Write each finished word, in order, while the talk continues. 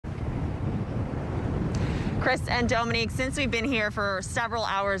Chris and Dominique, since we've been here for several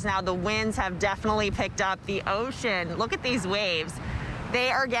hours now, the winds have definitely picked up. The ocean, look at these waves.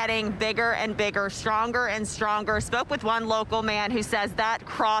 They are getting bigger and bigger, stronger and stronger. Spoke with one local man who says that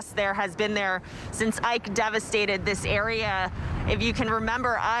cross there has been there since Ike devastated this area. If you can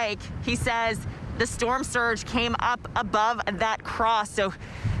remember Ike, he says the storm surge came up above that cross. So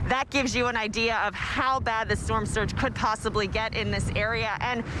that gives you an idea of how bad the storm surge could possibly get in this area.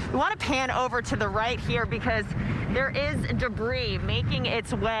 And we want to pan over to the right here because there is debris making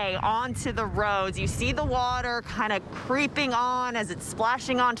its way onto the roads. You see the water kind of creeping on as it's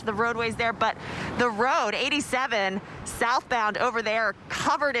splashing onto the roadways there, but the road 87 southbound over there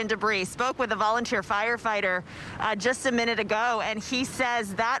covered in debris. Spoke with a volunteer firefighter just a minute ago, and he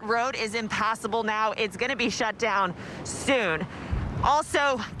says that road is impassable now. It's going to be shut down soon.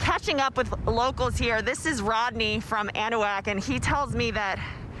 Also, catching up with locals here, this is Rodney from Anahuac, and he tells me that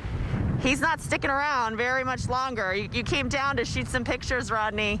he's not sticking around very much longer. You came down to shoot some pictures,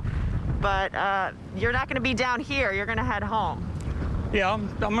 Rodney, but you're not going to be down here. You're going to head home. Yeah,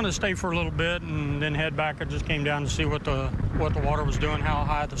 I'm going to stay for a little bit and then head back. I just came down to see what the water was doing, how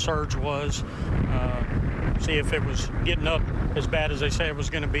high the surge was, see if it was getting up as bad as they say it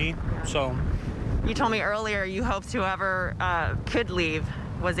was going to be. So. You told me earlier you hoped whoever could leave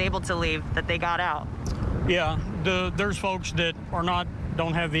was able to leave, that they got out. Yeah, there's folks that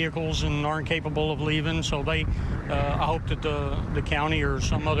don't have vehicles and aren't capable of leaving, so I hope that the county or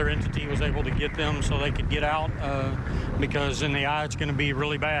some other entity was able to get them so they could get out, because in the eye it's going to be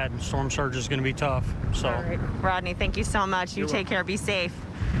really bad. Storm surge is going to be tough. So, all right. Rodney, thank you so much. You take care. Be safe.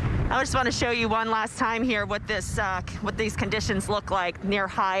 I just want to show you one last time here what these conditions look like near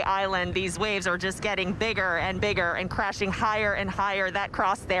High Island. These waves are just getting bigger and bigger and crashing higher and higher. That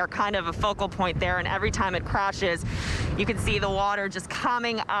cross there, kind of a focal point there, and every time it crashes, you can see the water just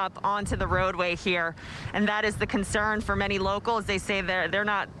coming up onto the roadway here. And that is the concern for many locals. They say they're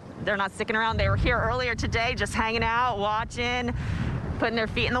not sticking around. They were here earlier today just hanging out, watching, putting their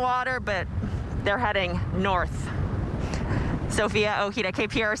feet in the water, but they're heading north. Sofia Ojeda,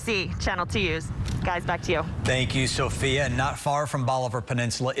 KPRC, Channel 2 News. Guys, back to you. Thank you, Sophia. And not far from Bolivar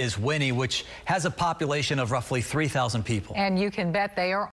Peninsula is Winnie, which has a population of roughly 3,000 people. And you can bet they are